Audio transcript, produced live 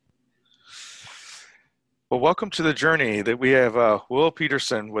Well, welcome to the journey that we have Will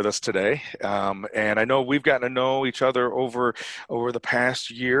Peterson with us today. And I know we've gotten to know each other over the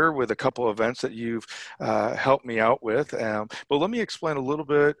past year with a couple of events that you've helped me out with. But let me explain a little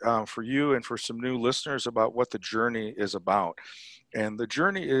bit for you and for some new listeners about what the journey is about. And the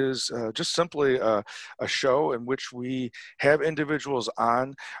journey is just simply a show in which we have individuals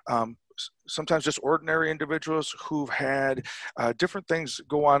on. Sometimes just ordinary individuals who've had different things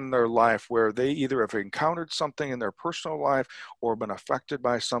go on in their life where they either have encountered something in their personal life or been affected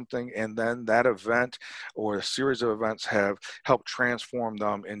by something, and then that event or a series of events have helped transform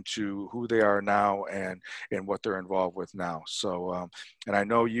them into who they are now and what they're involved with now. So, and I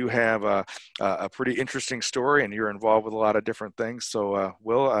know you have a pretty interesting story, and you're involved with a lot of different things. So,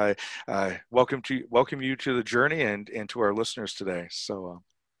 Will, I welcome you to the journey and to our listeners today. So.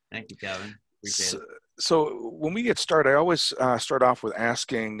 Thank you, Kevin. Appreciate So, it. so when we get started, I always start off with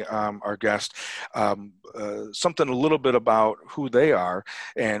asking our guest something a little bit about who they are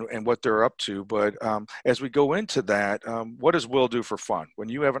and what they're up to. But as we go into that, what does Will do for fun? When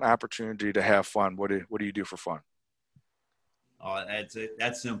you have an opportunity to have fun, what do you do for fun? Oh,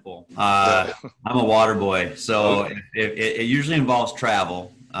 that's simple. Yeah. I'm a water boy, so Okay. it usually involves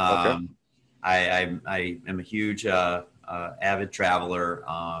travel. Okay. I am a huge avid traveler.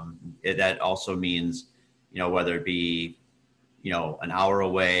 That also means, whether it be, an hour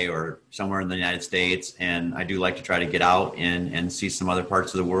away or somewhere in the United States, and I do like to try to get out and see some other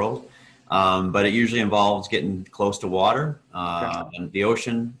parts of the world. But it usually involves getting close to water. Okay. And the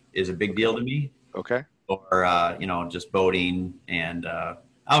ocean is a big Okay. deal to me. Okay. Or just boating and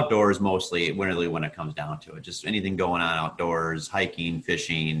outdoors mostly really when it comes down to it, just anything going on outdoors, hiking,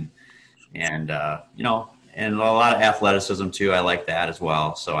 fishing, and and a lot of athleticism too. I like that as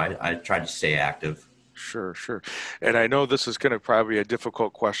well, so I try to stay active. Sure, sure. And I know this is going to probably be a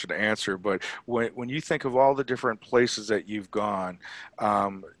difficult question to answer, but when you think of all the different places that you've gone,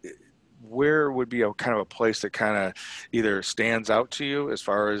 um, where would be a kind of a place that kind of either stands out to you as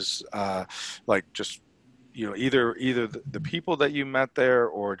far as like just either the people that you met there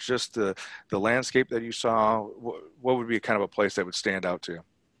or just the landscape that you saw? What would be kind of a place that would stand out to you?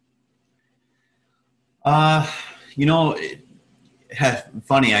 Uh, you know,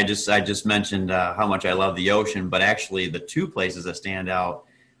 Funny. I just mentioned how much I love the ocean, but actually the two places that stand out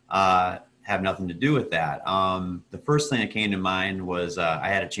have nothing to do with that. The first thing that came to mind was I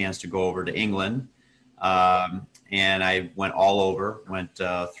had a chance to go over to England, and I went all over. Went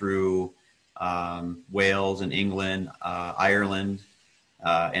through Wales and England, Ireland,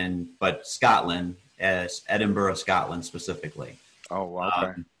 but Scotland, as Edinburgh, Scotland specifically. Oh, wow,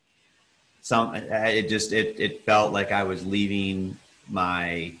 okay. Um, it felt like I was leaving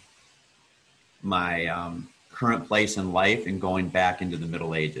my current place in life and going back into the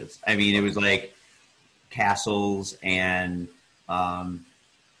Middle Ages. I mean, it was like castles and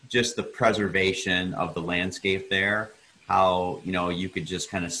just the preservation of the landscape there. How you could just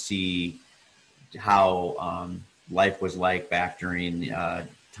kind of see how life was like back during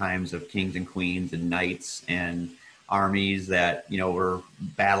times of kings and queens and knights and armies that were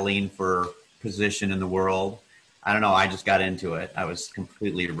battling for position in the world. I don't know. I just got into it. I was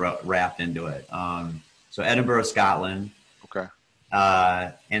completely wrapped into it. So Edinburgh, Scotland, Okay.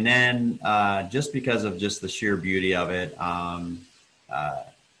 and then just because of just the sheer beauty of it, uh,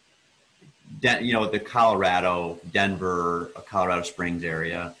 the Denver, Colorado Springs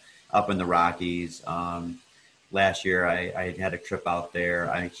area, up in the Rockies. Last year, I had a trip out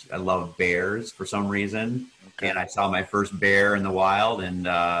there. I love bears for some reason, Okay. and I saw my first bear in the wild. And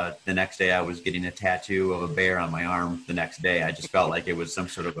the next day, I was getting a tattoo of a bear on my arm. The next day, I just felt like it was some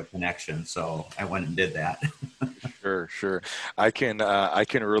sort of a connection, so I went and did that. Sure, sure. I can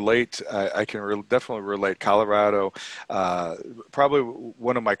relate. Definitely relate. Colorado, uh, probably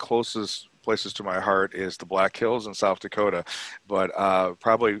one of my closest places to my heart is the Black Hills in South Dakota, but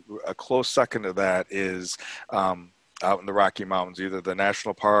probably a close second to that is out in the Rocky Mountains, either the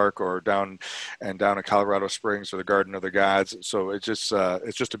national park or down in Colorado Springs or the Garden of the Gods. So it's just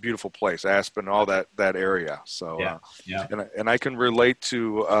a beautiful place, Aspen, all that area. So Yeah, yeah. and I can relate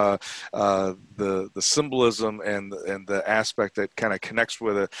to the symbolism and the aspect that kind of connects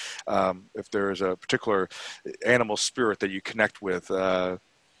with it. If there is a particular animal spirit that you connect with,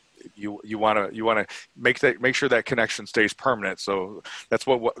 you want to make sure that connection stays permanent. So that's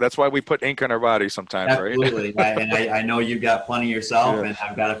why we put ink on our body sometimes, right? Absolutely. I know you've got plenty yourself, Yeah. and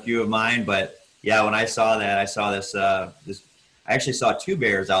I've got a few of mine. But yeah, when I saw that, I saw this. I actually saw two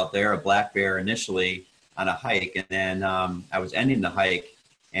bears out there, a black bear initially on a hike, and then I was ending the hike,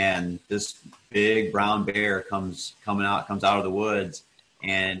 and this big brown bear comes out of the woods,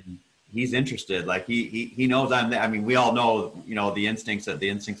 and he's interested. Like he knows I'm there. I mean, we all know, the instincts of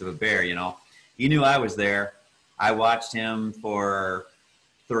a bear, he knew I was there. I watched him for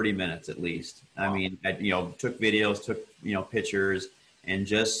 30 minutes at least. Wow. I mean, took videos, took, pictures, and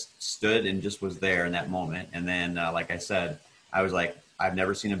just stood and just was there in that moment. And then, like I said, I was like, I've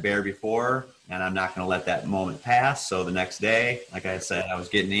never seen a bear before, and I'm not going to let that moment pass. So the next day, like I said, I was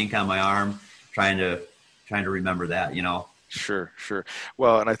getting ink on my arm, trying to remember that, Sure.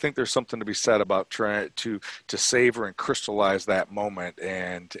 Well, and I think there's something to be said about trying to savor and crystallize that moment,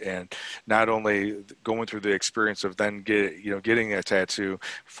 and not only going through the experience of then getting a tattoo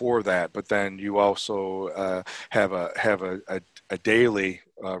for that, but then you also have a daily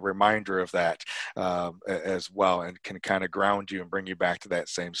reminder of that as well, and can kind of ground you and bring you back to that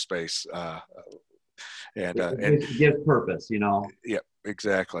same space. It gives purpose, Yeah,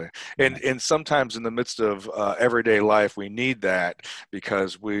 exactly. And sometimes in the midst of everyday life, we need that,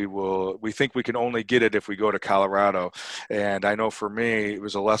 because we think we can only get it if we go to Colorado. And I know for me, it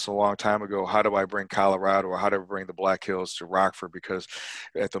was a lesson a long time ago. How do I bring Colorado, or how do I bring the Black Hills to Rockford? Because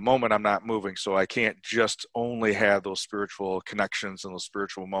at the moment I'm not moving, so I can't just only have those spiritual connections and those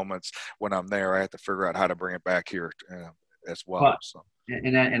spiritual moments when I'm there. I have to figure out how to bring it back here as well. But,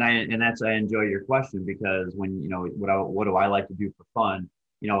 I enjoy your question, because when, what do I like to do for fun?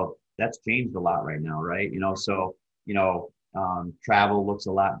 That's changed a lot right now, right? So, travel looks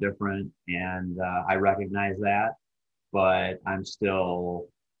a lot different, and I recognize that, but I'm still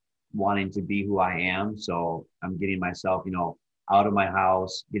wanting to be who I am. So I'm getting myself, out of my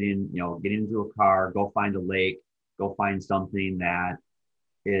house, get into a car, go find a lake, go find something that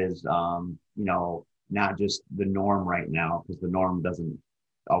is, not just the norm right now, because the norm doesn't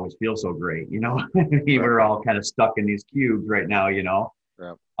always feel so great, We're all kind of stuck in these cubes right now,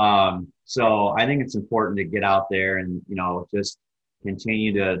 Yeah. So I think it's important to get out there and, just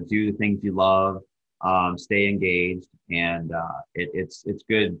continue to do the things you love, stay engaged, and it's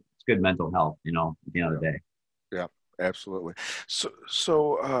good. It's good mental health, at the end of the day. Yeah. Absolutely. So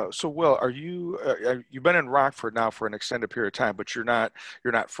Will, are you you've been in Rockford now for an extended period of time, but you're not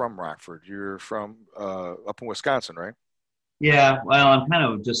from Rockford. You're from up in Wisconsin, right? Yeah, well, I'm kind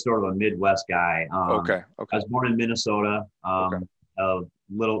of just sort of a Midwest guy. Okay. I was born in Minnesota, Okay.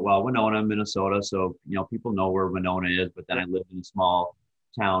 Winona, Minnesota. So, people know where Winona is, but then I lived in a small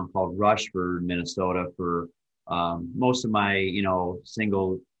town called Rushford, Minnesota for most of my,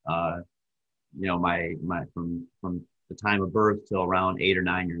 single, my from the time of birth till around 8 or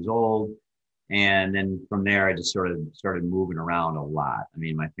 9 years old. And then from there, I just sort of started moving around a lot. I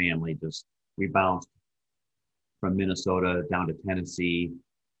mean, my family we bounced from Minnesota down to Tennessee,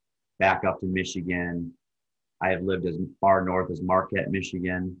 back up to Michigan. I have lived as far north as Marquette,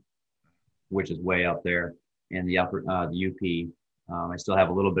 Michigan, which is way up there in the UP. I still have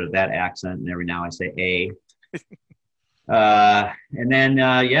a little bit of that accent, and every now I say A. And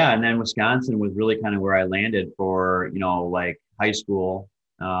then Wisconsin was really kind of where I landed for, like high school.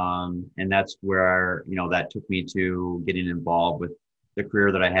 And that's where, that took me to getting involved with the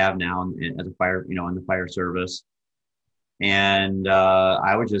career that I have now as a fire, in the fire service. And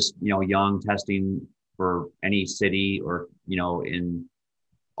I was just, young, testing for any city or, in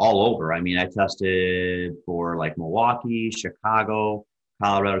all over. I mean, I tested for like Milwaukee, Chicago,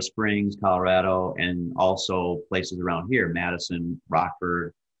 Colorado Springs, Colorado, and also places around here, Madison,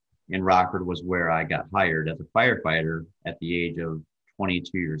 Rockford. And Rockford was where I got hired as a firefighter at the age of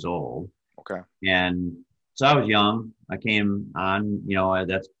 22 years old. Okay. And so I was young. I came on,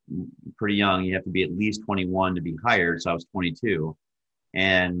 that's pretty young. You have to be at least 21 to be hired. So I was 22.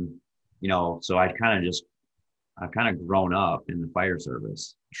 And, so I've kind of grown up in the fire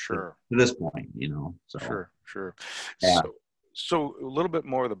service. Sure. To this point, so. Sure. Yeah. So a little bit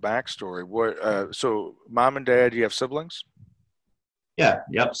more of the backstory. So mom and dad, do you have siblings? Yeah.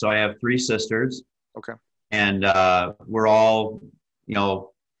 Yep. So I have 3 sisters. Okay. And we're all,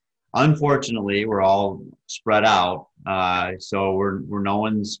 unfortunately, we're all spread out. So we're no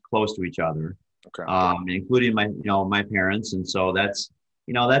one's close to each other. Okay. Including my parents. And so that's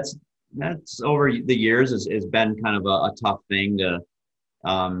over the years has been kind of a tough thing to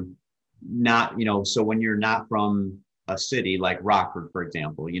not, so when you're not from a city like Rockford, for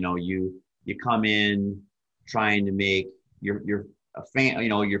example, you come in trying to make your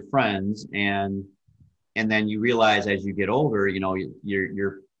your friends, and then you realize as you get older,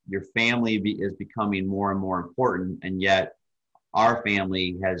 your family is becoming more and more important, and yet our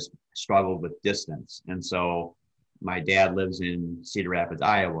family has struggled with distance. And so my dad lives in Cedar Rapids,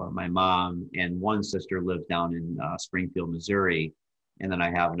 Iowa. My mom and one sister lives down in Springfield, Missouri. And then I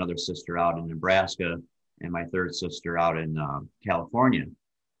have another sister out in Nebraska and my third sister out in California.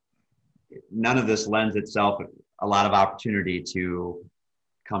 none of this lends itself a lot of opportunity to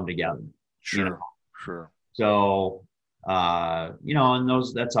come together, you know? Sure. Sure. So, and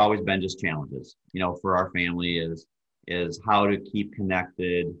that's always been just challenges, for our family is how to keep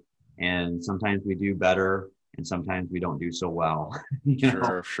connected. And sometimes we do better and sometimes we don't do so well,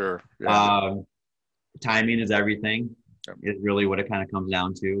 Sure. Sure. Yeah. Um, timing is everything Yep. is really what it kind of comes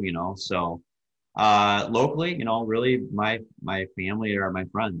down to, so, locally, really my family are my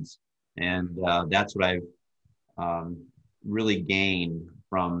friends. And, that's what I've, really gained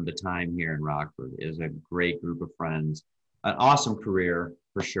from the time here in Rockford is a great group of friends, an awesome career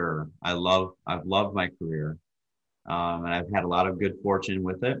for sure. I've loved my career. And I've had a lot of good fortune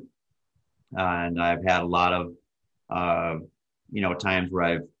with it. And I've had a lot of, times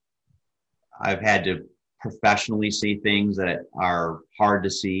where I've had to professionally see things that are hard to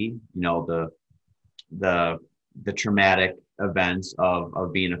see, the traumatic events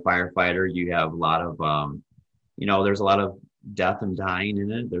of being a firefighter. You have a lot of, there's a lot of death and dying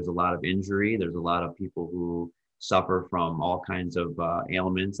in it. There's a lot of injury. There's a lot of people who suffer from all kinds of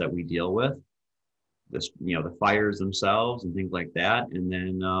ailments that we deal with. The fires themselves and things like that. And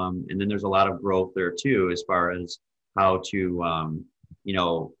then there's a lot of growth there too, as far as how to,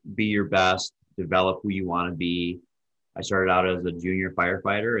 be your best, develop who you want to be. I started out as a junior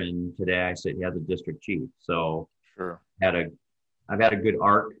firefighter, and today I sit as a district chief. So Sure. I've had a good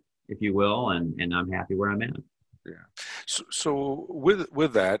arc, if you will, and I'm happy where I'm at. Yeah. So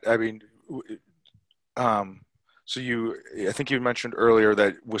with that, I mean, I think you mentioned earlier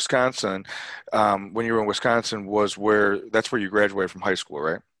that Wisconsin, when you were in Wisconsin, that's where you graduated from high school,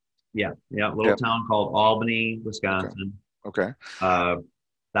 right? Yeah. Little Yep. town called Albany, Okay. Wisconsin. Okay.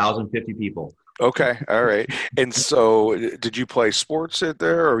 1,050 people. Okay. All right. And so, did you play sports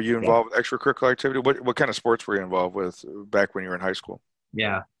there, or were you Yeah. involved with extracurricular activity? What kind of sports were you involved with back when you were in high school?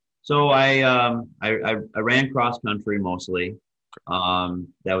 Yeah. So I ran cross country mostly.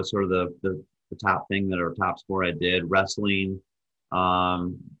 That was sort of the top thing top sport I did. Wrestling,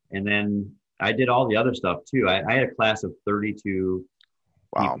 and then I did all the other stuff too. I had a class of 32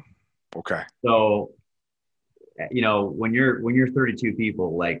 Wow. people. Okay. So when you're 32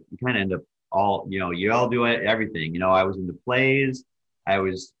 people, like you kind of end up you all do everything. I was into plays. I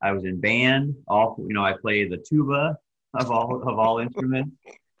was in band. I played the tuba of all instruments.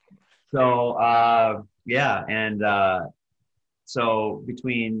 So yeah, and so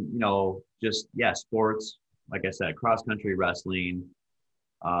between sports, like I said, cross country, wrestling,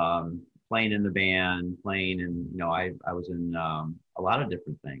 playing in the band, playing, and I was in a lot of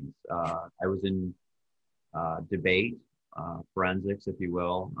different things. I was in debate, forensics, if you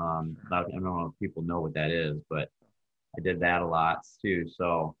will. I don't know if people know what that is, but I did that a lot too.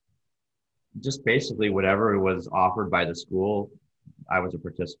 So just basically whatever was offered by the school, I was a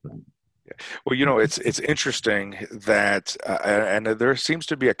participant. Well, it's interesting that, and there seems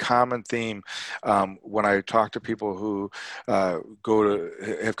to be a common theme when I talk to people who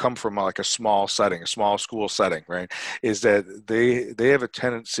have come from like a small setting, a small school setting, right? Is that they have a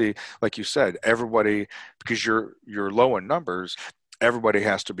tendency, like you said, everybody, because you're low in numbers, everybody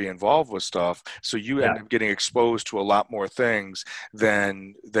has to be involved with stuff, so you Yeah. end up getting exposed to a lot more things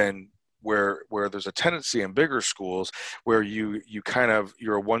than where there's a tendency in bigger schools where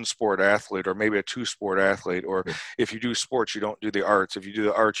you're a one sport athlete or maybe a two sport athlete, or if you do sports you don't do the arts, if you do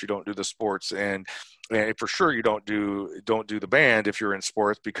the arts you don't do the sports, and for sure you don't do the band if you're in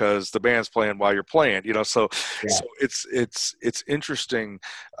sports because the band's playing while you're playing, so Yeah. so it's interesting,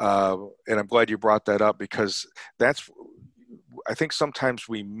 and I'm glad you brought that up because I think sometimes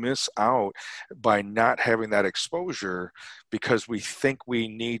we miss out by not having that exposure because we think we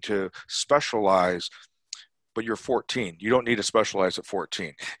need to specialize. But you're 14. You don't need to specialize at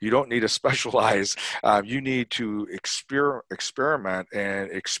 14. You don't need to specialize. You need to experiment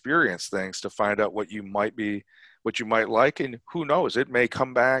and experience things to find out what you might like, and who knows, it may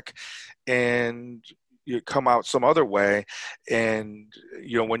come back and you come out some other way, and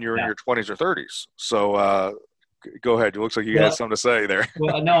when you're in Yeah. your 20s or 30s. So go ahead. It looks like you had Well, something to say there.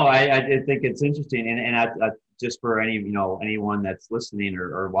 well, no, I think it's interesting, and I just for anyone that's listening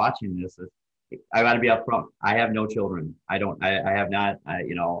or watching this, I got to be upfront. I have no children. I don't. I have not.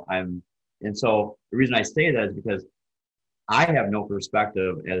 And so the reason I say that is because I have no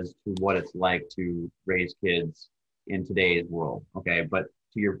perspective as to what it's like to raise kids in today's world. Okay, but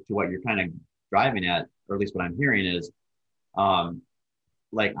to what you're kind of driving at, or at least what I'm hearing is, um,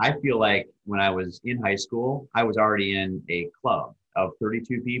 like I feel like when I was in high school, I was already in a club of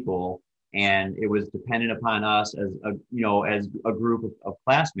 32 people, and it was dependent upon us as a group of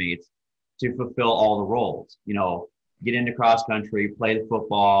classmates to fulfill all the roles. Get into cross country, play the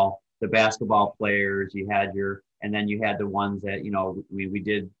football, the basketball players, you had your, and then you had the ones that, we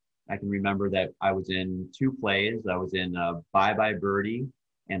did, I can remember that I was in two plays. I was in Bye Bye Birdie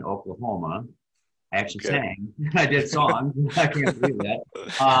and Oklahoma. I actually Okay. sang. I did songs. I can't believe that.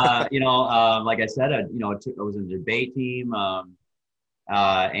 Like I said, I was in the debate team, and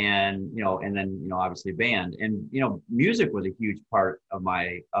and then obviously band, and music was a huge part of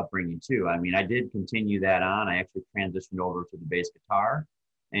my upbringing too. I mean, I did continue that on. I actually transitioned over to the bass guitar,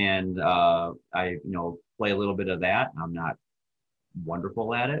 and I play a little bit of that. I'm not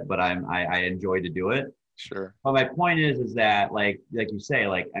wonderful at it, but I enjoy to do it. Sure. But my point is that like you say,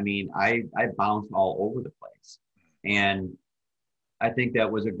 like, I mean, I bounced all over the place, and I think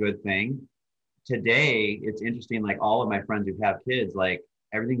that was a good thing. Today, it's interesting. Like all of my friends who have kids, like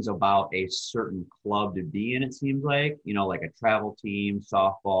everything's about a certain club to be in. It seems like like a travel team,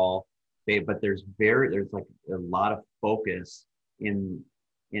 softball. But there's like a lot of focus in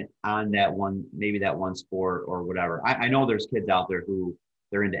on that one, maybe that one sport or whatever. I know there's kids out there who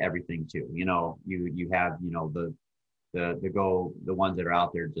they're into everything too. You have the ones that are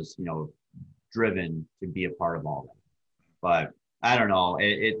out there just driven to be a part of all that. But I don't know.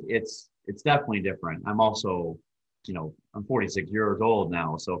 It's definitely different. I'm also, I'm 46 years old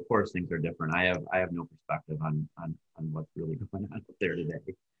now, so of course things are different. I have no perspective on what's really going on up there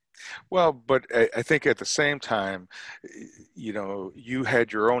today. Well, but I think at the same time, you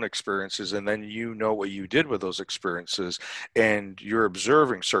had your own experiences, and then what you did with those experiences, and you're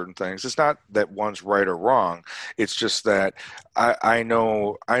observing certain things. It's not that one's right or wrong. It's just that I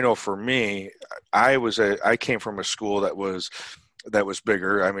know for me, I came from a school that was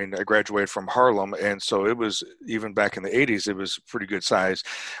bigger. I mean, I graduated from Harlem, and so it was, even back in the 80s, it was pretty good size.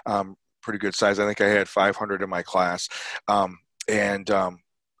 Pretty good size. I think I had 500 in my class.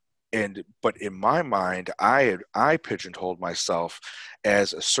 And but in my mind, I pigeonholed myself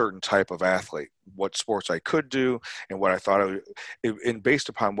as a certain type of athlete, what sports I could do, and what I thought and based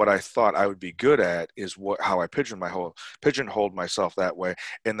upon what I thought I would be good at is how I pigeonholed myself that way.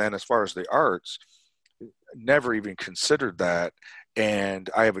 And then as far as the arts, never even considered that, and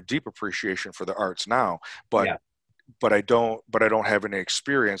I have a deep appreciation for the arts now, but Yeah. but I don't have any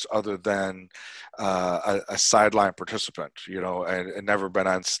experience other than a sideline participant, and never been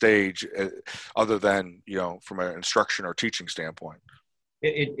on stage, other than from an instruction or teaching standpoint.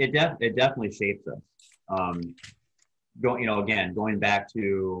 It definitely shapes us. Again, going back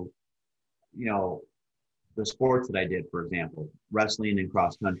to you know the sports that I did, for example, wrestling and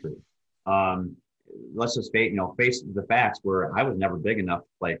cross country. Um, let's just face the facts where I was never big enough to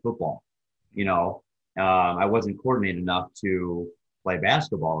play football. I wasn't coordinated enough to play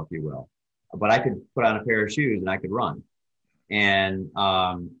basketball, if you will, but I could put on a pair of shoes and I could run. And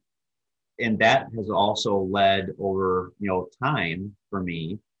that has also led over time for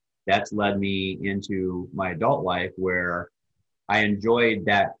me. That's led me into my adult life where I enjoyed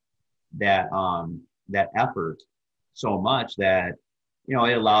that effort so much that it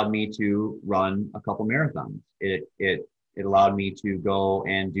allowed me to run a couple marathons. It allowed me to go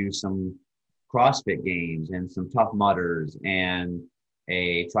and do some CrossFit games and some Tough Mudders and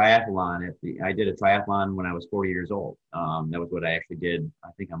a triathlon. I did a triathlon when I was 40 years old. That was what I actually did, I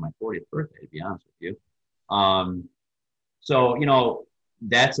think, on my 40th birthday, to be honest with you. So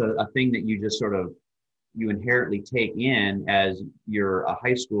that's a thing that you just sort of you inherently take in as you're a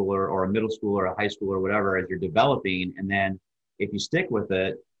high schooler or a middle schooler or a high schooler or whatever, as you're developing. And then if you stick with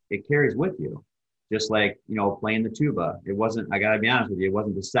it, it carries with you. Just like, playing the tuba. I gotta be honest with you, it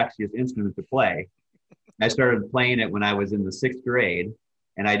wasn't the sexiest instrument to play. I started playing it when I was in the 6th grade,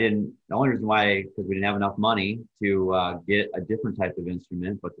 and the only reason why, because we didn't have enough money to get a different type of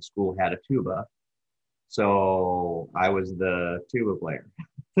instrument, but the school had a tuba. So I was the tuba player,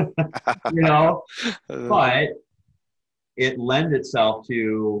 but it lends itself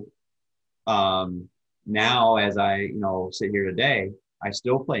to, now as I, sit here today, I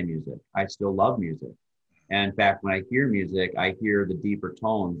still play music. I still love music. And in fact, when I hear music, I hear the deeper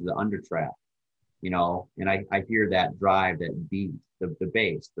tones, the undertrack, and I hear that drive, that beat, the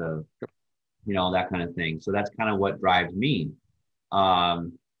bass, that kind of thing. So that's kind of what drives me.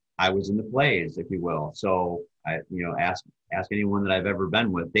 I was in the plays, if you will. So ask anyone that I've ever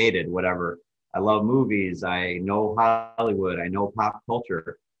been with, dated, whatever. I love movies. I know Hollywood. I know pop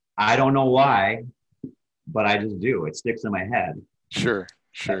culture. I don't know why, but I just do. It sticks in my head. Sure.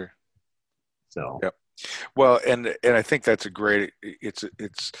 So. Yep. Well, and I think that's a great.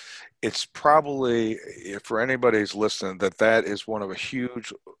 It's probably, for anybody who's listening, that is one of a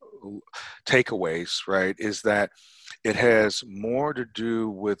huge takeaways, right? Is that It has more to do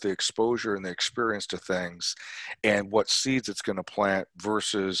with the exposure and the experience to things and what seeds it's going to plant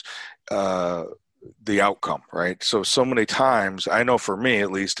versus the outcome, right? So many times, I know for me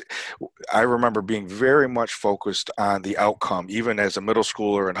at least, I remember being very much focused on the outcome, even as a middle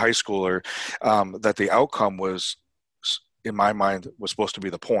schooler and high schooler, that the outcome was, in my mind, was supposed to be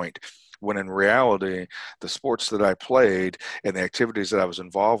the point. When in reality, the sports that I played and the activities that I was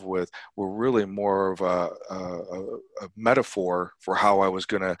involved with were really more of a metaphor for how I was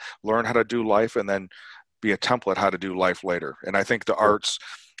going to learn how to do life and then be a template how to do life later. And I think the arts,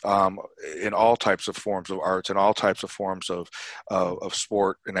 in all types of forms of arts and all types of forms of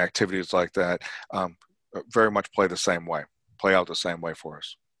sport and activities like that, very much play out the same way for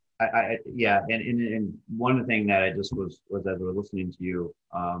us. Yeah. And one thing that I just was as I was listening to you,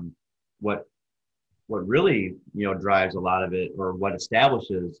 what really, drives a lot of it, or what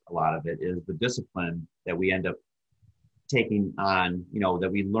establishes a lot of it, is the discipline that we end up taking on,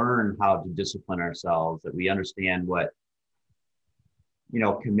 that we learn how to discipline ourselves, that we understand what,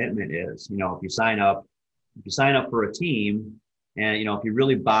 commitment is. If you sign up for a team and, if you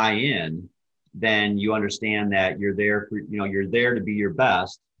really buy in, then you understand that you're there for, you're there to be your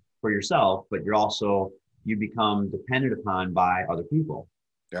best for yourself, but you become dependent upon by other people.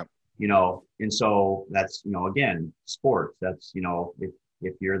 Yeah. And so that's, again, sports. That's,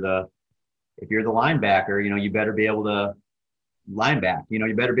 if you're the linebacker, you better be able to lineback,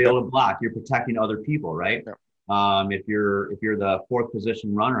 you better be able to block. You're protecting other people, right? Yep. If you're the fourth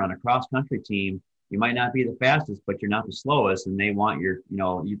position runner on a cross country team, you might not be the fastest, but you're not the slowest, and they want you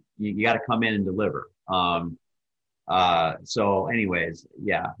got to come in and deliver. So anyways,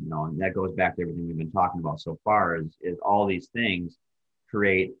 yeah, and that goes back to everything we've been talking about so far, is all these things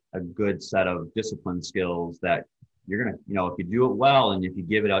create a good set of discipline skills that you're going to, if you do it well, and if you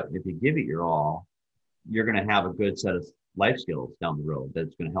give it your all, you're going to have a good set of life skills down the road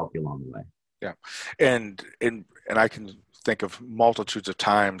that's going to help you along the way. Yeah. And I can think of multitudes of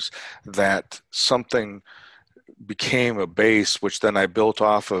times that something became a base, which then I built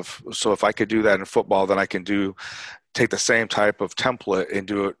off of. So if I could do that in football, then I can take the same type of template and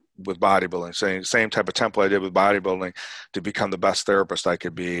do it with bodybuilding. Same type of template I did with bodybuilding to become the best therapist I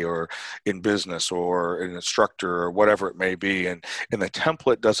could be, or in business, or an instructor, or whatever it may be. And the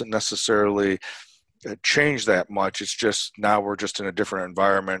template doesn't necessarily change that much. It's just now we're just in a different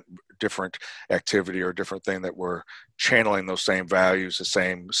environment, different activity, or different thing that we're channeling those same values, the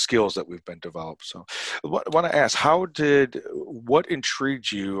same skills that we've been developed. So I want to ask, what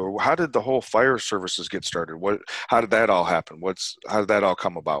intrigued you, or how did the whole fire services get started? How did that all happen? How did that all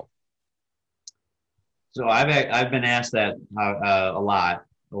come about? So I've been asked that a lot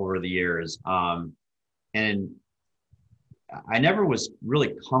over the years. And I never was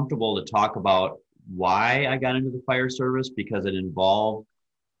really comfortable to talk about why I got into the fire service, because it involved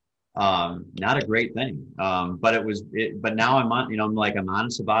not a great thing. But now I'm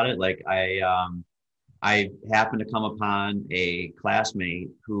honest about it. Like I happened to come upon a classmate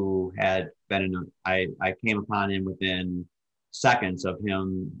who had been I came upon him within seconds of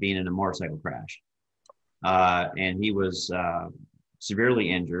him being in a motorcycle crash. And he was severely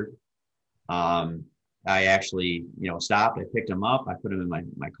injured. I actually, stopped. I picked him up. I put him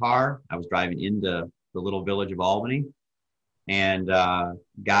in my car. I was driving into the little village of Albany, and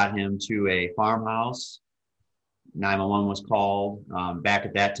got him to a farmhouse. 911 was called. Back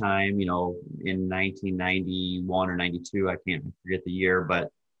at that time, in 1991 or 92, I forget the year,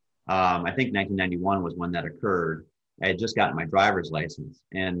 but I think 1991 was when that occurred. I had just gotten my driver's license,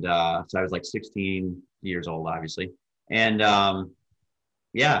 and so I was like 16 years old, obviously, and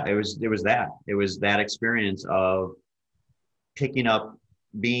yeah, it was that experience of coming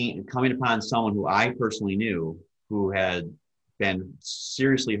upon someone who I personally knew, who had been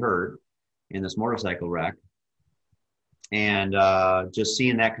seriously hurt in this motorcycle wreck, and just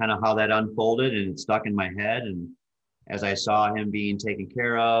seeing that kind of how that unfolded, and it stuck in my head. And as I saw him being taken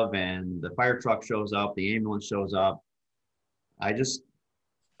care of, and the fire truck shows up, the ambulance shows up, I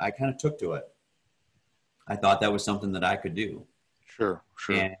kind of took to it. I thought that was something that I could do. Sure.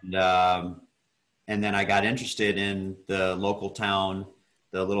 And then I got interested in the local town,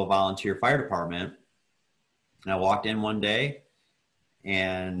 the little volunteer fire department. And I walked in one day,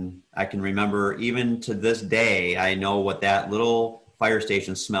 and I can remember, even to this day, I know what that little fire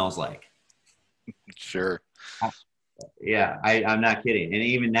station smells like. Sure. Yeah, I'm not kidding. And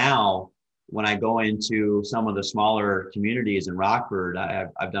even now, when I go into some of the smaller communities in Rockford,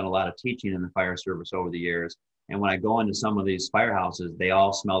 I've done a lot of teaching in the fire service over the years. And when I go into some of these firehouses, they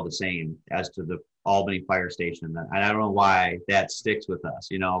all smell the same as to the Albany fire station. And I don't know why that sticks with us,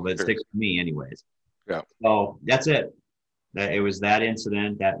 but it sticks with me anyways. Yeah. So that's it. That it was that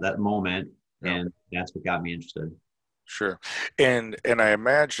incident, that moment, Yeah. and that's what got me interested. Sure. And I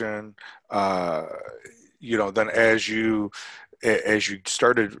imagine, uh, then as you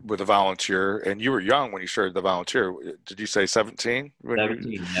started with a volunteer, and you were young when you started the volunteer. Did you say 17 when you?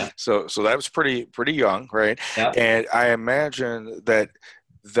 17. Yeah. So that was pretty young, right? Yep. And I imagine that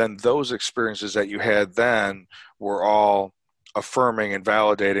then those experiences that you had then were all affirming and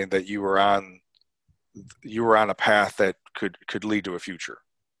validating that you were on a path that could lead to a future.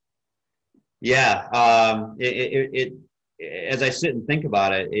 Yeah. As I sit and think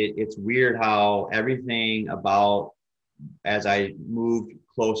about it, it's weird how everything about as I moved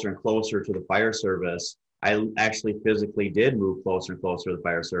closer and closer to the fire service, I actually physically did move closer and closer to the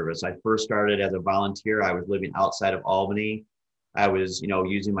fire service. I first started as a volunteer. I was living outside of Albany. I was,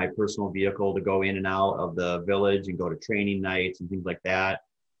 using my personal vehicle to go in and out of the village and go to training nights and things like that.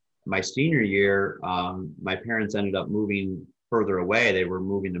 My senior year, my parents ended up moving further away. They were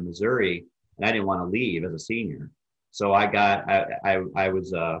moving to Missouri, and I didn't want to leave as a senior. So I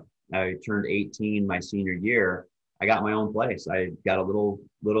turned 18 my senior year. I got my own place. I got a little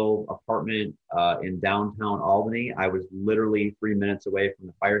apartment in downtown Albany. I was literally 3 minutes away from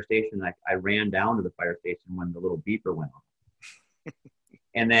the fire station. I ran down to the fire station when the little beeper went off.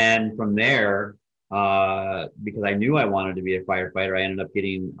 And then from there, because I knew I wanted to be a firefighter, I ended up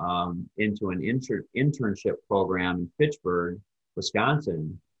getting into an internship program in Fitchburg,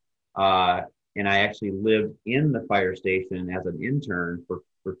 Wisconsin. Uh, and I actually lived in the fire station as an intern for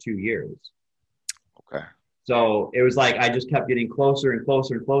 2 years. Okay. So it was like I just kept getting closer and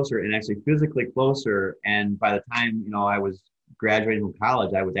closer and closer, and actually physically closer. And by the time I was graduating from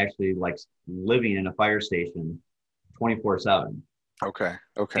college, I was actually like living in a fire station 24/7. Okay.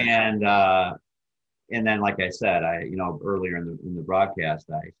 Okay. And then, like I said, earlier in the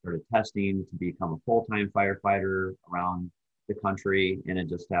broadcast, I started testing to become a full-time firefighter around the country, and it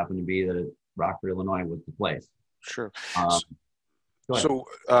just happened to be that Rockford, Illinois, was the place. Sure. Um, Go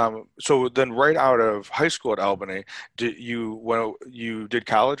ahead. So then right out of high school at Albany, you did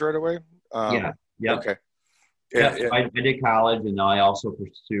college right away? Yeah. Yep. Okay. Yep. And, I did college, and I also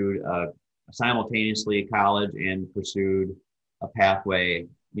pursued simultaneously college and pursued a pathway,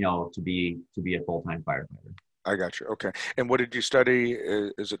 to be a full-time firefighter. I got you. Okay. And what did you study?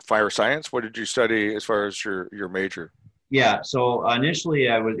 Is it fire science? What did you study as far as your major? Yeah. So initially,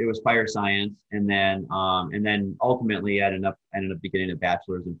 it was fire science, and then ultimately, I ended up getting a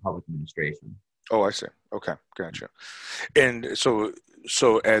bachelor's in public administration. Oh, I see. Okay, gotcha. And so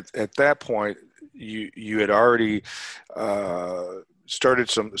at that point, you had already started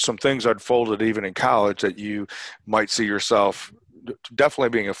some things unfolded even in college that you might see yourself definitely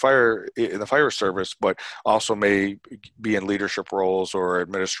being a fire in the fire service, but also may be in leadership roles or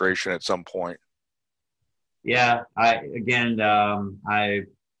administration at some point. Yeah. I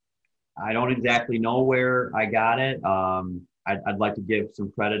don't exactly know where I got it. I'd like to give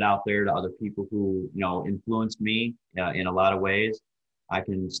some credit out there to other people who, influenced me in a lot of ways. I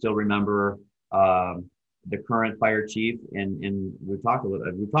can still remember the current fire chief, and we talked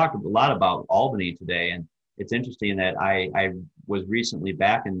a lot about Albany today, and it's interesting that I was recently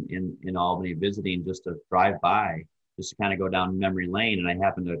back in Albany visiting just to drive by, just to kind of go down memory lane, and I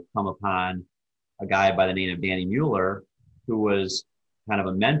happened to come upon a guy by the name of Danny Mueller, who was kind of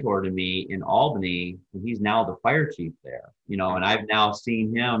a mentor to me in Albany, and he's now the fire chief there. And I've now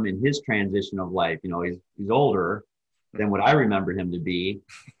seen him in his transition of life. He's older than what I remember him to be.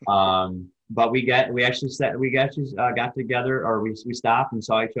 But we actually got together, or we stopped and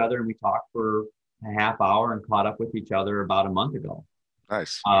saw each other, and we talked for a half hour and caught up with each other about a month ago,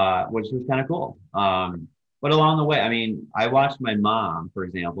 Nice. which was kind of cool. But along the way, I mean, I watched my mom, for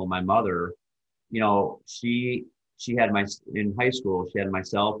example, my mother. She had in high school, she had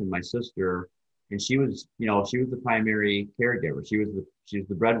myself and my sister, and she was the primary caregiver. She was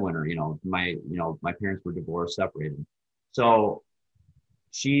the breadwinner. My parents were divorced, separated. So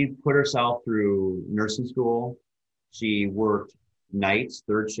she put herself through nursing school. She worked nights,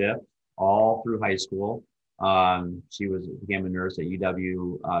 third shift, all through high school. She became a nurse at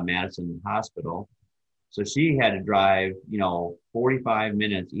UW Madison Hospital. So she had to drive, 45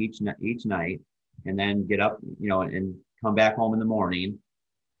 minutes each night, and then get up, and come back home in the morning.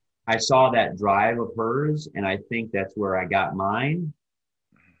 I saw that drive of hers, and I think that's where I got mine.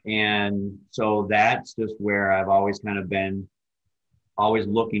 And so that's just where I've always kind of been, always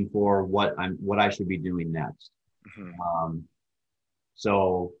looking for what I should be doing next. Mm-hmm.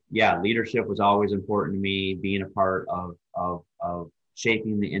 So yeah, leadership was always important to me. Being a part of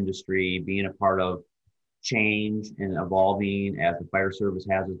shaping the industry, being a part of change and evolving as the fire service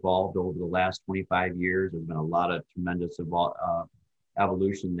has evolved over the last 25 years. There's been a lot of tremendous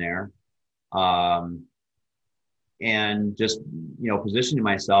evolution there. Um, and just, positioning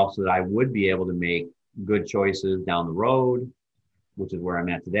myself so that I would be able to make good choices down the road, which is where I'm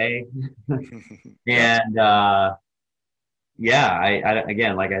at today. Yeah. And yeah,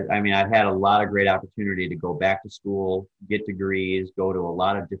 again, I've had a lot of great opportunity to go back to school, get degrees, go to a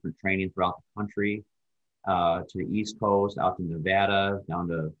lot of different training throughout the country, to the East Coast, out to Nevada, down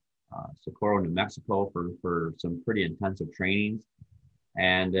to Socorro, New Mexico for some pretty intensive trainings.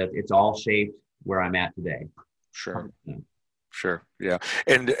 And it's all shaped where I'm at today. Sure. 100%. Sure. Yeah.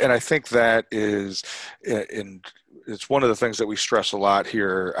 And I think that is, and it's one of the things that we stress a lot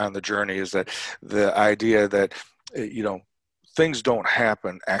here on the journey, is that the idea that, things don't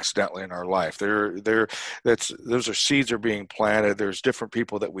happen accidentally in our life. Those are seeds are being planted. There's different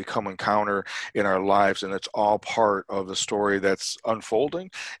people that we come encounter in our lives, and it's all part of the story that's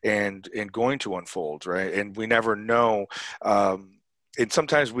unfolding and going to unfold, right? And we never know. And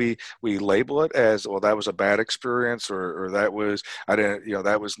sometimes we label it as, well, that was a bad experience, or that was, I didn't,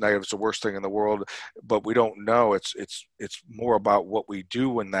 that was negative, it's the worst thing in the world. But we don't know. It's more about what we do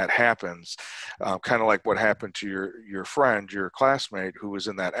when that happens. Kind of like what happened to your friend, your classmate who was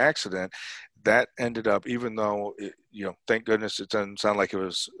in that accident. That ended up, even though thank goodness it doesn't sound like it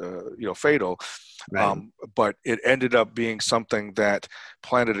was fatal, Right. but it ended up being something that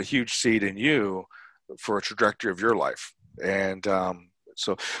planted a huge seed in you for a trajectory of your life. And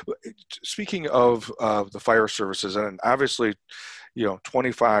so, speaking of the fire services, and obviously,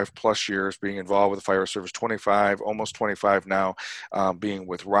 25 plus years being involved with the fire service, 25, almost 25 now, being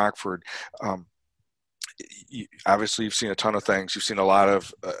with Rockford. Obviously, you've seen a ton of things. You've seen a lot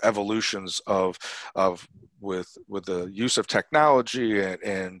of evolutions of with the use of technology,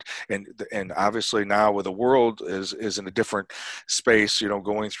 and obviously now with the world is in a different space,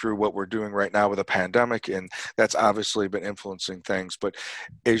 going through what we're doing right now with a pandemic, and that's obviously been influencing things. But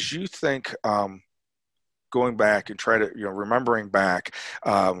as you think, going back and try to, remembering back,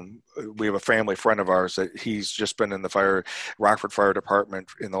 we have a family friend of ours that he's just been in the Rockford Fire Department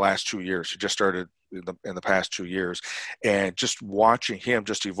in the last 2 years. He just started in the past 2 years, and just watching him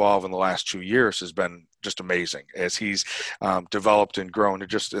just evolve in the last 2 years has been just amazing, as he's developed and grown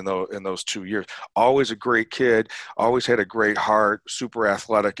just in those 2 years. Always a great kid, always had a great heart, super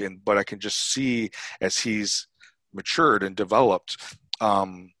athletic, but I can just see as he's matured and developed,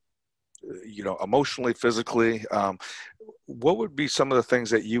 emotionally, physically. What would be some of the things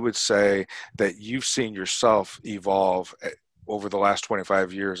that you would say that you've seen yourself evolve over the last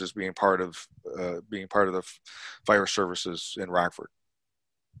 25 years as being part of the fire services in Rockford?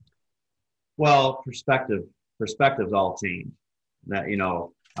 Well, perspectives all change. That,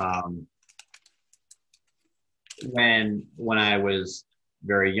 when I was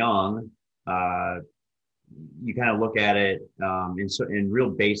very young, you kind of look at it in real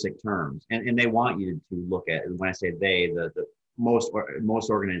basic terms, and they want you to look at. When I say they, the most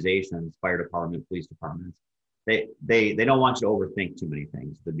organizations, fire department, police departments, they don't want you to overthink too many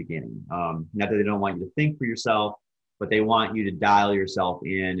things at the beginning. Not that they don't want you to think for yourself, but they want you to dial yourself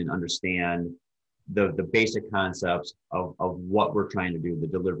in and understand the basic concepts of what we're trying to do, the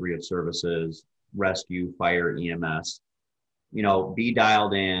delivery of services, rescue, fire, EMS. Be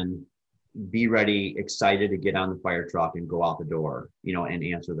dialed in, be ready, excited to get on the fire truck and go out the door, and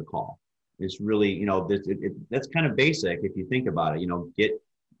answer the call. It's really, that's kind of basic if you think about it.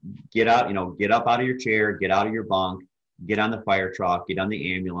 Get out, get up out of your chair, get out of your bunk, get on the fire truck, get on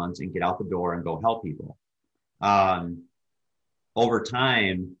the ambulance, and get out the door and go help people. Over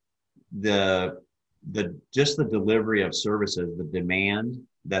time, just the delivery of services, the demand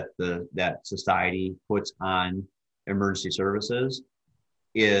that society puts on emergency services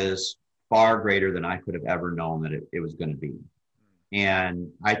is far greater than I could have ever known that it was going to be.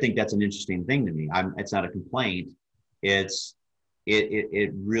 And I think that's an interesting thing to me. It's not a complaint.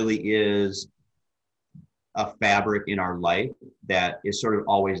 It really is a fabric in our life that is sort of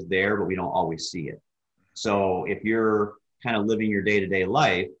always there, but we don't always see it. So if you're kind of living your day-to-day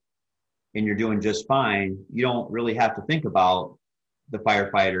life and you're doing just fine, you don't really have to think about the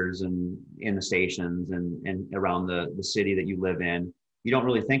firefighters and in the stations and around the city that you live in. You don't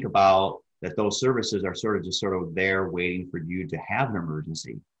really think about that those services are sort of there waiting for you to have an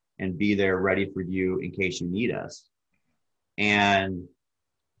emergency and be there ready for you in case you need us. And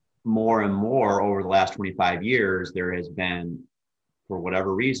more and more over the last 25 years, there has been, for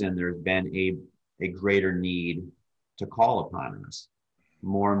whatever reason, there's been a greater need to call upon us.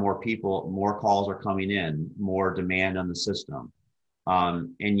 More and more people, more calls are coming in, more demand on the system.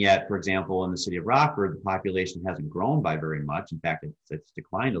 And yet, for example, in the city of Rockford, the population hasn't grown by very much. In fact, it's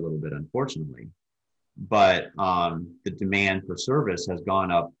declined a little bit, unfortunately. But the demand for service has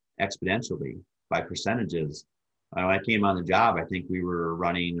gone up exponentially by percentages. When I came on the job, I think we were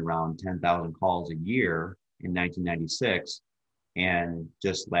running around 10,000 calls a year in 1996. And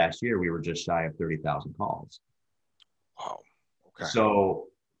just last year, we were just shy of 30,000 calls. Wow. Okay. So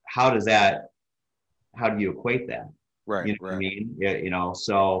how do you equate that? Right. You know what I mean? Yeah,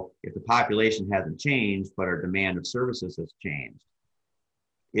 so if the population hasn't changed, but our demand of services has changed,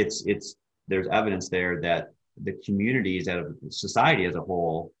 there's evidence there that the communities, out of society as a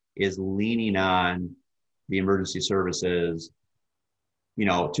whole, is leaning on the emergency services,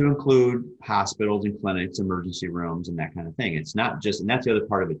 to include hospitals and clinics, emergency rooms, and that kind of thing. It's not just, and that's the other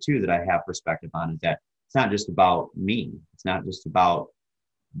part of it too that I have perspective on, is that it's not just about me. It's not just about,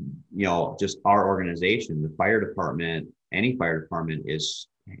 just our organization. The fire department, any fire department is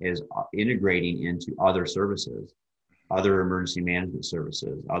integrating into other services, other emergency management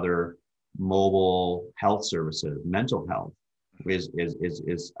services, other mobile health services. Mental health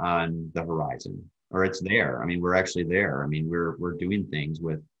is on the horizon, or it's there. I mean, we're actually there. I mean, we're doing things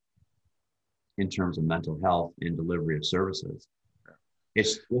in terms of mental health and delivery of services.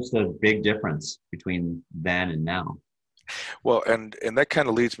 It's just a big difference between then and now. Well, and that kind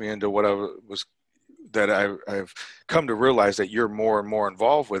of leads me into what I've come to realize that you're more and more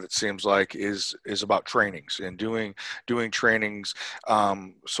involved with, it seems like, is about trainings and doing trainings.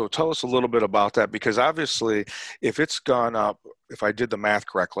 So tell us a little bit about that, because obviously if it's gone up, if I did the math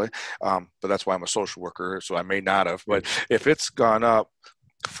correctly, but that's why I'm a social worker, so I may not have, but if it's gone up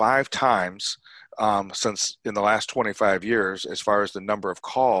 5 times since in the last 25 years, as far as the number of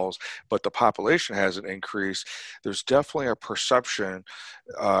calls, but the population hasn't increased, there's definitely a perception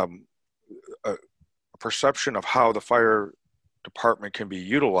of how the fire department can be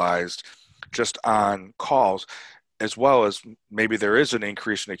utilized just on calls, as well as maybe there is an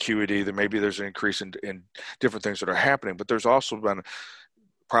increase in acuity, maybe there's an increase in different things that are happening, but there's also been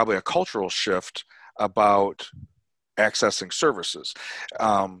probably a cultural shift about accessing services.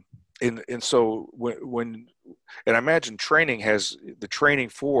 And so when I imagine training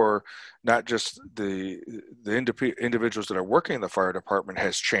for not just the individuals that are working in the fire department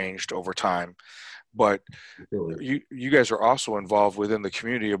has changed over time, but you guys are also involved within the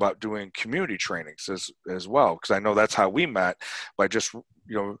community about doing community trainings as well, because I know that's how we met, by just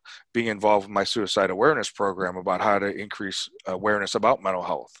being involved in my suicide awareness program about how to increase awareness about mental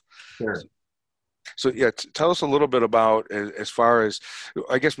health. Sure. So yeah, tell us a little bit about, as far as,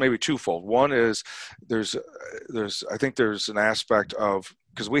 I guess maybe twofold. One is I think there's an aspect of,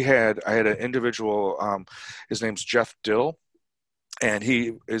 because I had an individual, his name's Jeff Dill, and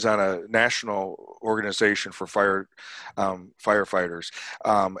he is on a national organization for firefighters,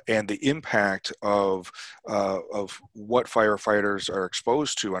 and the impact of what firefighters are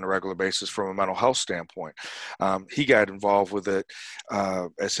exposed to on a regular basis from a mental health standpoint. He got involved with it,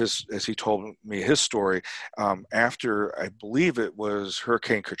 as he told me his story, after, I believe it was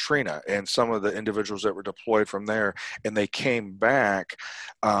Hurricane Katrina, and some of the individuals that were deployed from there, and they came back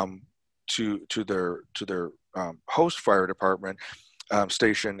to their host fire department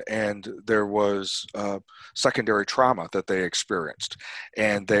station, and there was secondary trauma that they experienced,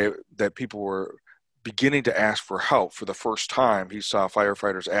 and that people were beginning to ask for help for the first time. He saw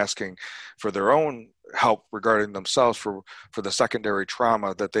firefighters asking for their own help regarding themselves for the secondary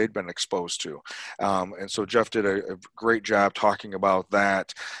trauma that they'd been exposed to. And so Jeff did a great job talking about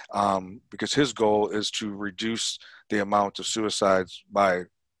that, because his goal is to reduce the amount of suicides by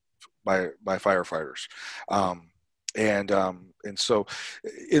firefighters. And so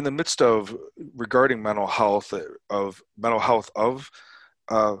in the midst of, regarding mental health of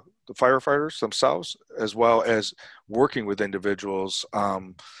the firefighters themselves, as well as working with individuals,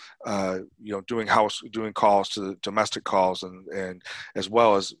 doing calls to domestic calls, and as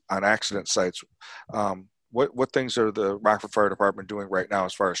well as on accident sites, what things are the Rockford Fire Department doing right now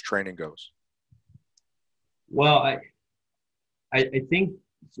as far as training goes? Well, I think,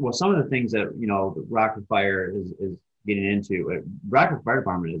 some of the things that the Rockford Fire is getting into, Rockford Fire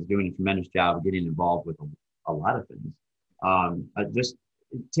Department is doing a tremendous job of getting involved with a lot of things. Just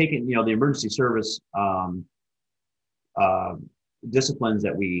taking the emergency service disciplines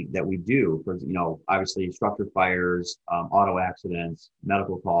that we do, for obviously structure fires, auto accidents,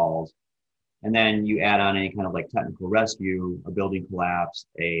 medical calls, and then you add on any kind of like technical rescue, a building collapse,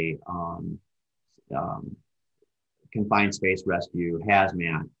 a confined space rescue,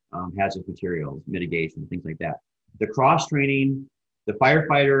 hazmat, hazardous materials, mitigation, things like that. The cross training, the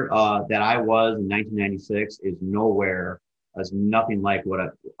firefighter that I was in 1996 is nowhere is nothing like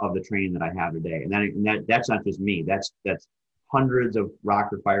of the training that I have today. And that's not just me. That's hundreds of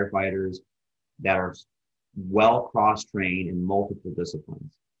Rockford firefighters that are well cross-trained in multiple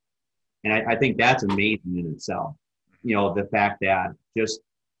disciplines. And I think that's amazing in itself. You know, the fact that just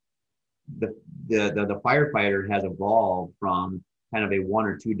the firefighter has evolved from kind of a one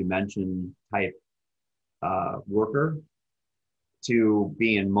or two dimension type worker to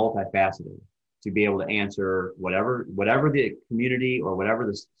being multifaceted, to be able to answer whatever the community or whatever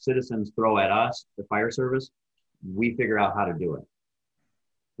the citizens throw at us, the fire service, we figure out how to do it.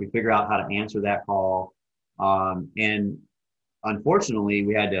 We figure out how to answer that call. And unfortunately,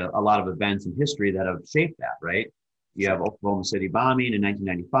 we had a lot of events in history that have shaped that, right? You have Oklahoma City bombing in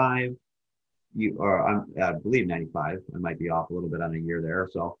 1995. I believe 95. I might be off a little bit on a year there.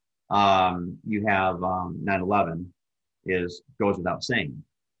 So you have 9/11 goes without saying.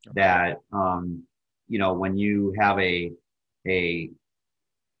 Okay. That you know, when you have a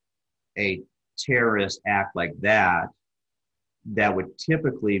terrorist act like that, that would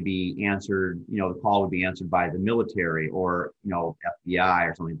typically be answered, you know, the call would be answered by the military or, you know, FBI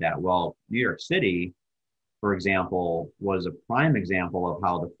or something like that. Well, New York City, for example, was a prime example of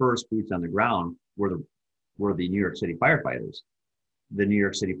how the first boots on the ground were the New York City firefighters, the New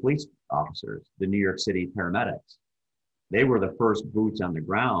York City police officers, the New York City paramedics. They were the first boots on the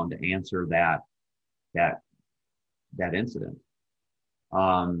ground to answer that incident.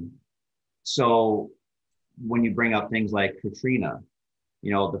 So when you bring up things like Katrina,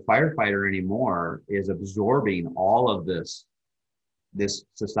 you know, the firefighter anymore is absorbing all of this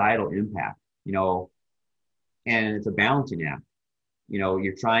societal impact, you know, and it's a balancing act. You know,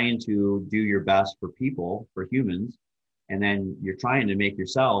 you're trying to do your best for people, for humans, and then you're trying to make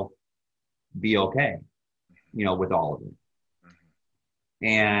yourself be okay, you know, with all of it.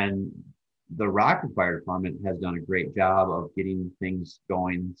 And the Rockford Fire Department has done a great job of getting things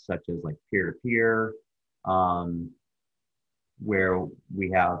going, such as like peer-to-peer, where we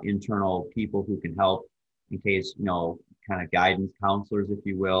have internal people who can help in case, you know, kind of guidance counselors, if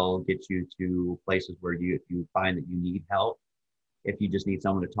you will, get you to places where if you find that you need help, if you just need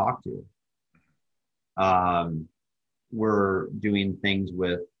someone to talk to. We're doing things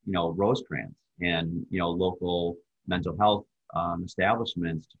with, you know, Rosecrans and, you know, local mental health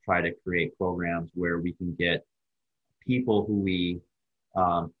establishments to try to create programs where we can get people who we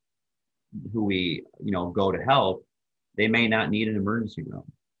you know, go to help. They may not need an emergency room.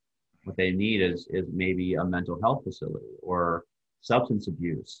 What they need is maybe a mental health facility or substance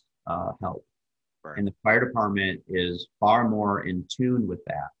abuse help. Right. And the fire department is far more in tune with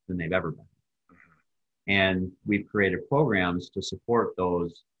that than they've ever been. Mm-hmm. And we've created programs to support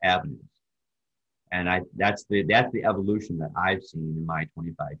those avenues. And that's the evolution that I've seen in my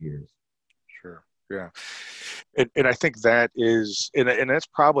 25 years. Sure. Yeah. And I think that is, and that's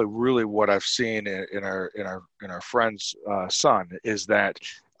probably really what I've seen in our friend's son, is that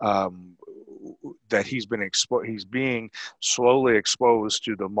that he's being slowly exposed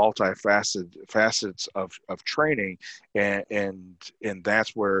to the facets of training, and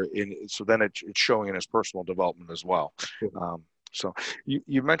that's where so then it's showing in his personal development as well. So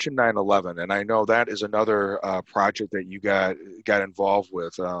you mentioned 9/11, and I know that is another project that you got involved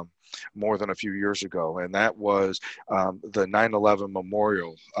with more than a few years ago, and that was the 9/11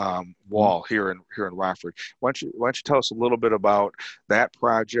 Memorial wall here in Rockford. Why don't you tell us a little bit about that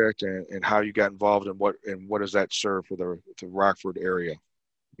project and how you got involved and what does that serve for the Rockford area?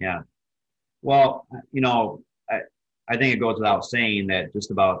 Yeah, well, you know, I think it goes without saying that just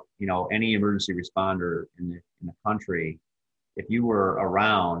about, you know, any emergency responder in the country, if you were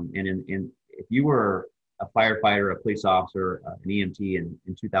around and if you were a firefighter, a police officer, an EMT in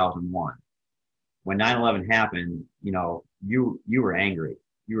 2001, when 9/11 happened, you know, you were angry.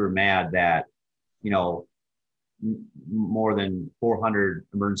 You were mad that, you know, more than 400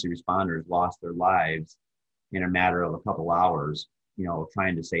 emergency responders lost their lives in a matter of a couple hours, you know,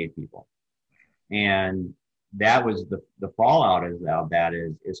 trying to save people. And that was the fallout of that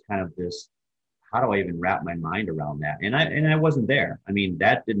is kind of this, how do I even wrap my mind around that? And I wasn't there. I mean,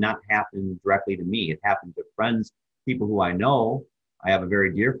 that did not happen directly to me. It happened to friends, people who I know. I have a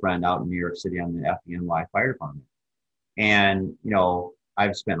very dear friend out in New York City on the FDNY Fire Department. And, you know,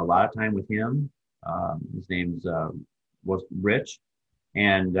 I've spent a lot of time with him. His name's was Rich.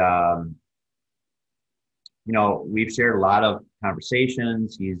 And, you know, we've shared a lot of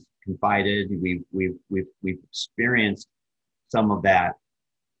conversations. He's confided. We've experienced some of that,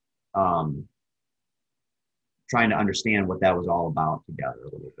 trying to understand what that was all about together a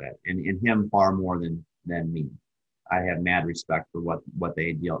little bit, and him far more than me. I have mad respect for what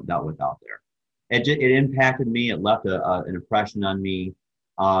they dealt with out there. it impacted me. It left an impression on me.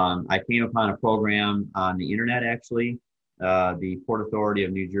 I came upon a program on the internet, actually. The Port Authority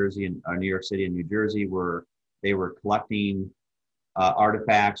of New Jersey and New York City and New Jersey they were collecting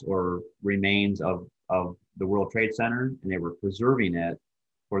artifacts or remains of the World Trade Center, and they were preserving it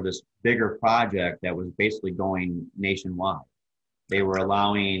for this bigger project that was basically going nationwide. They were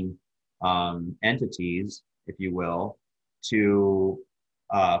allowing entities, if you will, to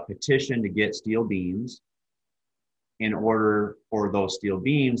petition to get steel beams in order for those steel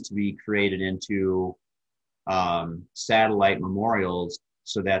beams to be created into satellite memorials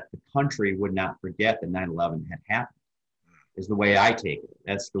so that the country would not forget that 9/11 had happened, is the way I take it.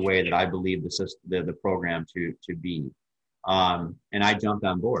 That's the way that I believe the program to be. And I jumped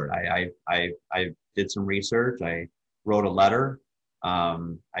on board. I did some research. I wrote a letter.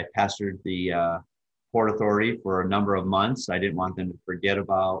 I pestered the Port Authority for a number of months. I didn't want them to forget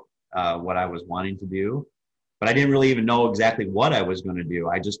about what I was wanting to do, but I didn't really even know exactly what I was going to do.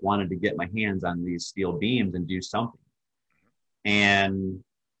 I just wanted to get my hands on these steel beams and do something. And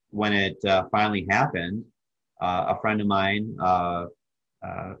when it finally happened, a friend of mine,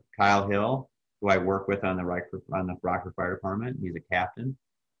 Kyle Hill, who I work with on the Rockford Fire Department, he's a captain.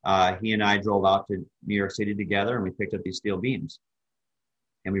 He and I drove out to New York City together, and we picked up these steel beams.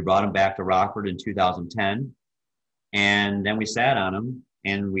 And we brought them back to Rockford in 2010. And then we sat on them,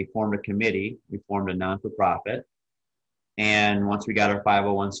 and we formed a committee. We formed a non-for-profit. And once we got our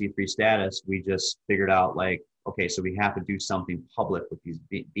 501c3 status, we just figured out, like, okay, so we have to do something public with these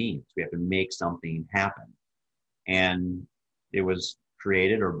beams. We have to make something happen. And it was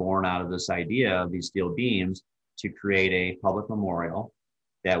created or born out of this idea of these steel beams to create a public memorial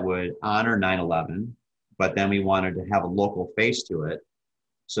that would honor 9/11, but then we wanted to have a local face to it.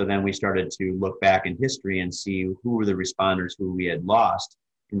 So then we started to look back in history and see who were the responders who we had lost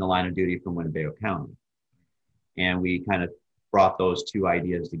in the line of duty from Winnebago County. And we kind of brought those two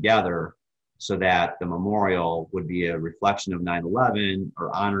ideas together so that the memorial would be a reflection of 9/11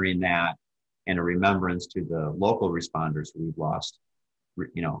 or honoring that, and a remembrance to the local responders who we've lost,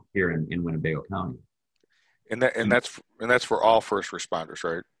 here in Winnebago County. And that's for all first responders,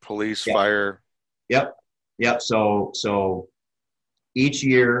 right? Police, Yep. fire. Yep. So each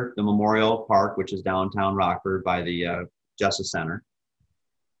year, the Memorial Park, which is downtown Rockford by the Justice Center,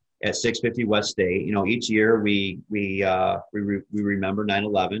 at 650 West State, each year we remember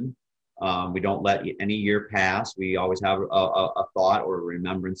 9/11. We don't let any year pass. We always have a thought or a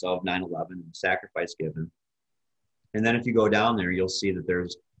remembrance of 9/11 and sacrifice given. And then if you go down there, you'll see that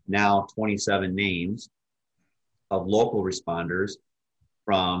there's now 27 names of local responders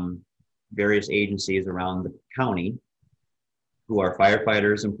from various agencies around the county who are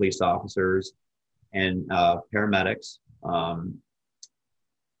firefighters and police officers and paramedics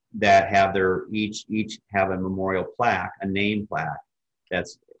that have each have a memorial plaque, a name plaque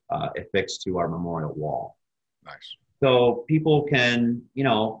that's affixed to our memorial wall. Nice. So people can,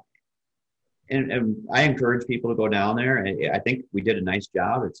 and I encourage people to go down there. And I think we did a nice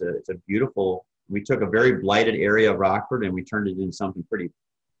job. It's a beautiful. We took a very blighted area of Rockford and we turned it into something pretty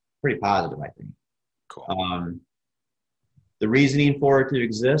positive, I think. Cool. The reasoning for it to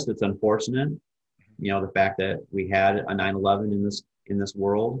exist, it's unfortunate. The fact that we had a 9/11 in this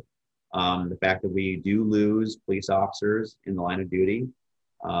world, the fact that we do lose police officers in the line of duty.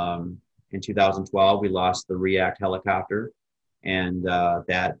 In 2012, we lost the React helicopter, and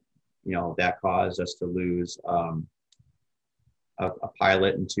that caused us to lose a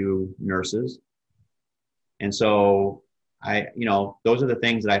pilot and two nurses. And so those are the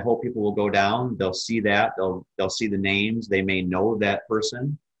things that I hope people will go down. They'll see that, they'll see the names. They may know that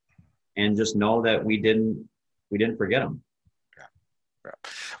person, and just know that we didn't forget them. Yeah.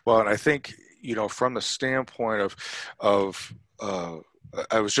 Well, and I think, from the standpoint of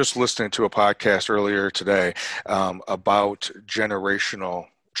I was just listening to a podcast earlier today about generational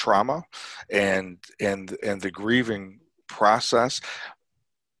trauma and the grieving process.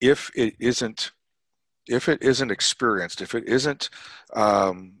 If it isn't experienced, if it isn't,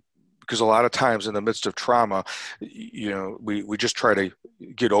 because a lot of times in the midst of trauma, we just try to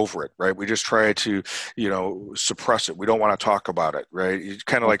get over it, right? We just try to, suppress it. We don't want to talk about it, right? It's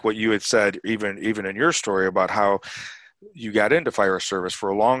kind of like what you had said, even in your story about how you got into fire service. For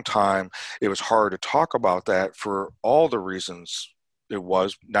a long time, it was hard to talk about that for all the reasons. It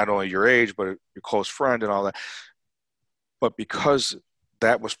was not only your age, but your close friend and all that. But because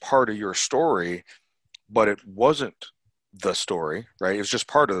that was part of your story, but it wasn't the story, right? It was just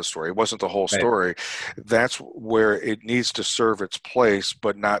part of the story. It wasn't the whole story. Right. That's where it needs to serve its place,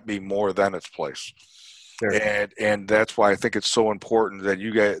 but not be more than its place. Sure. And that's why I think it's so important that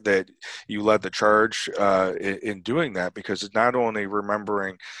you led the charge in doing that, because it's not only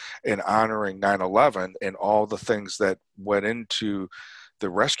remembering and honoring 9/11 and all the things that went into the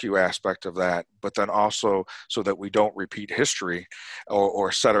rescue aspect of that, but then also so that we don't repeat history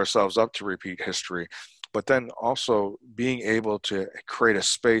or set ourselves up to repeat history. But then also being able to create a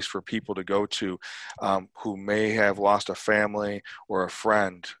space for people to go to who may have lost a family or a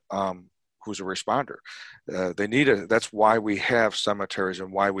friend who's a responder. That's why we have cemeteries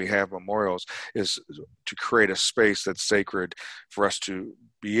and why we have memorials, is to create a space that's sacred for us to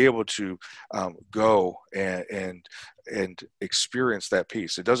be able to go and experience that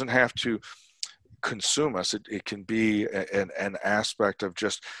peace. It doesn't have to consume us. It can be an aspect of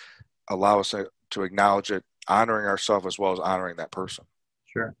just allow us to acknowledge it, honoring ourselves as well as honoring that person.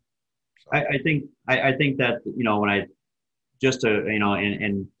 Sure. So. I think that, when I, just to,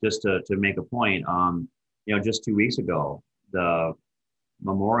 and just to make a point, just 2 weeks ago, the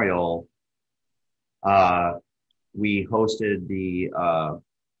memorial, we hosted the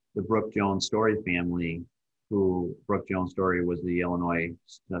Brooke Jones Story family, who Brooke Jones Story was the Illinois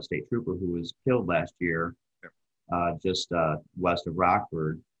state trooper who was killed last year, just west of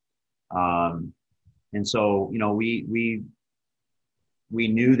Rockford. And so, we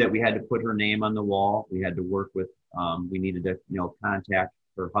knew that we had to put her name on the wall. We had to work with, we needed to, contact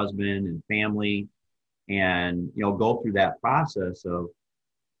her husband and family and, go through that process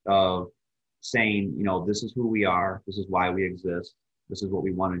of saying, this is who we are. This is why we exist. This is what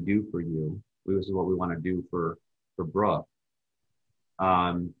we want to do for you. This is what we want to do for Brooke.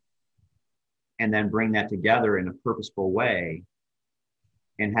 And then bring that together in a purposeful way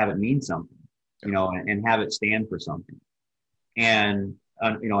and have it mean something, and have it stand for something. And,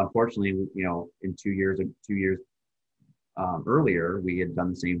 unfortunately, in 2 years earlier, we had done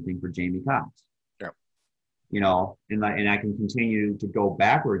the same thing for Jamie Cox. Yeah. And I can continue to go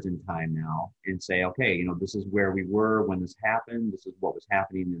backwards in time now and say, okay, this is where we were when this happened. This is what was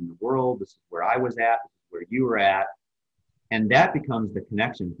happening in the world. This is where I was at. This is where you were at. And that becomes the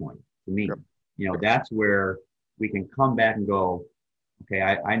connection point to me. Yep. That's where we can come back and go, okay,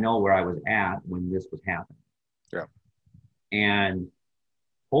 I know where I was at when this was happening. Yeah. And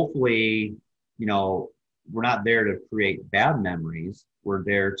hopefully, we're not there to create bad memories. We're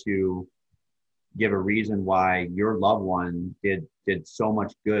there to give a reason why your loved one did so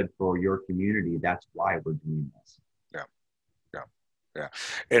much good for your community. That's why we're doing this. Yeah.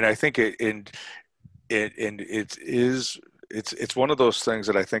 And I think it's one of those things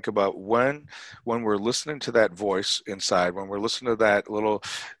that I think about when we're listening to that voice inside, when we're listening to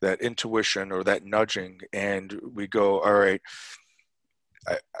that intuition or that nudging, and we go, all right,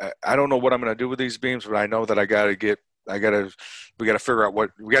 I don't know what I'm going to do with these beams, but I know that we got to figure out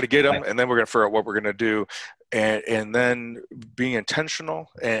we got to get them, right. And then we're going to figure out what we're going to do. And then being intentional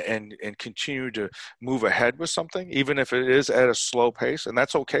and continue to move ahead with something, even if it is at a slow pace. And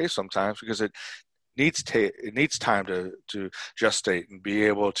that's okay sometimes, because it needs time to gestate and be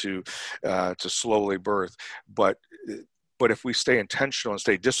able to slowly birth. But if we stay intentional and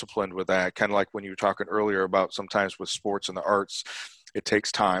stay disciplined with that, kind of like when you were talking earlier about sometimes with sports and the arts, it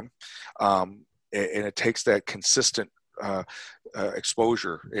takes time, and it takes that consistent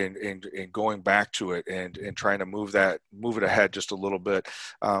exposure and going back to it and trying to move it ahead just a little bit.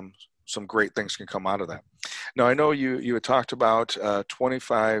 Some great things can come out of that. Now, I know you had talked about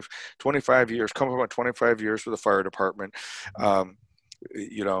 25 years, coming up on 25 years with the fire department.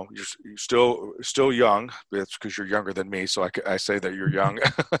 You're still young. It's because you're younger than me, so I say that you're young.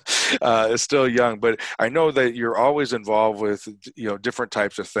 It's still young, but I know that you're always involved with different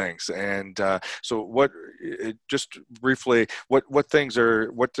types of things. And so, just briefly, what things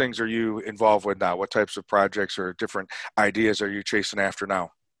are you involved with now? What types of projects or different ideas are you chasing after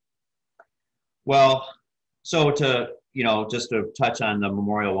now? Well, so just to touch on the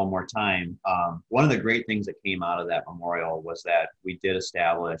memorial one more time, one of the great things that came out of that memorial was that we did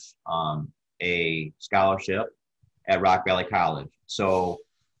establish a scholarship at Rock Valley College. So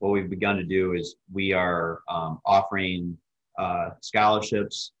what we've begun to do is we are offering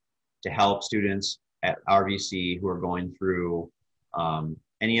scholarships to help students at RVC who are going through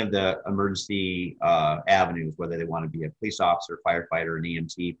any of the emergency avenues, whether they want to be a police officer, firefighter, an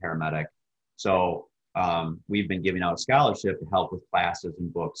EMT, paramedic. So we've been giving out a scholarship to help with classes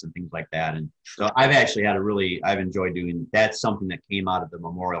and books and things like that. And so I've actually I've enjoyed doing, that's something that came out of the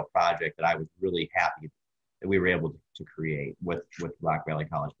memorial project that I was really happy that we were able to create with Rock Valley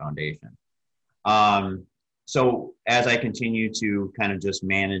College Foundation. So as I continue to kind of just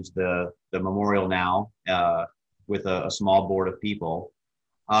manage the memorial now with a small board of people,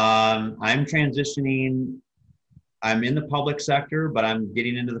 I'm transitioning. I'm in the public sector, but I'm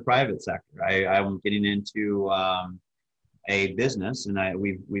getting into the private sector. I'm getting into a business, and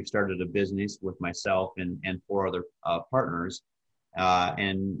we've started a business with myself and four other partners,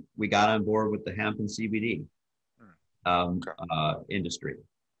 and we got on board with the hemp and CBD Hmm. Okay. industry.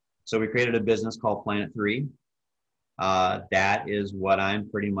 So we created a business called Planet Three. That is what I'm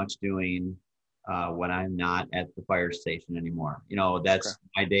pretty much doing when I'm not at the fire station anymore. Okay. That's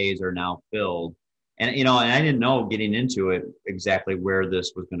my days are now filled. And I didn't know getting into it exactly where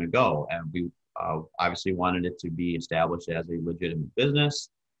this was going to go. And we obviously wanted it to be established as a legitimate business.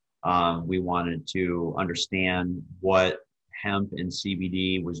 We wanted to understand what hemp and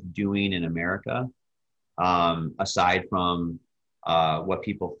CBD was doing in America, aside from what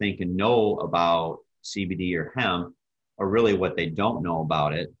people think and know about CBD or hemp, or really what they don't know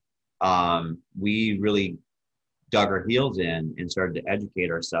about it. We really dug our heels in and started to educate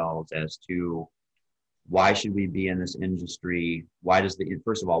ourselves as to why should we be in this industry?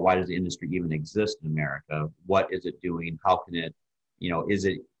 First of all, why does the industry even exist in America? What is it doing? How can it,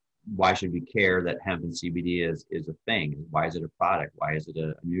 why should we care that hemp and CBD is a thing? Why is it a product? Why is it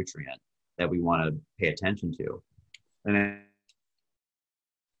a nutrient that we want to pay attention to? And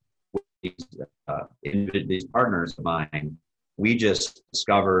these partners of mine, we just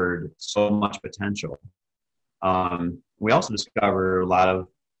discovered so much potential. We also discovered a lot of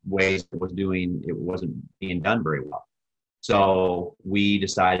ways it wasn't being done very well. So we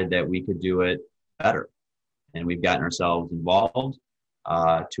decided that we could do it better. And we've gotten ourselves involved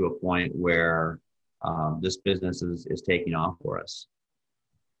to a point where this business is taking off for us.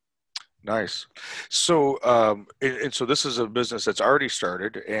 Nice. So, and so this is a business that's already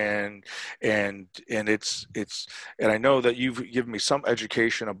started, and and I know that you've given me some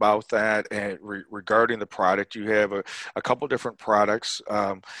education about that, and regarding the product. You have a couple different products,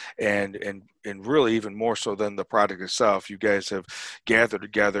 and really even more so than the product itself. You guys have gathered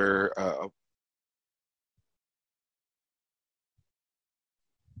together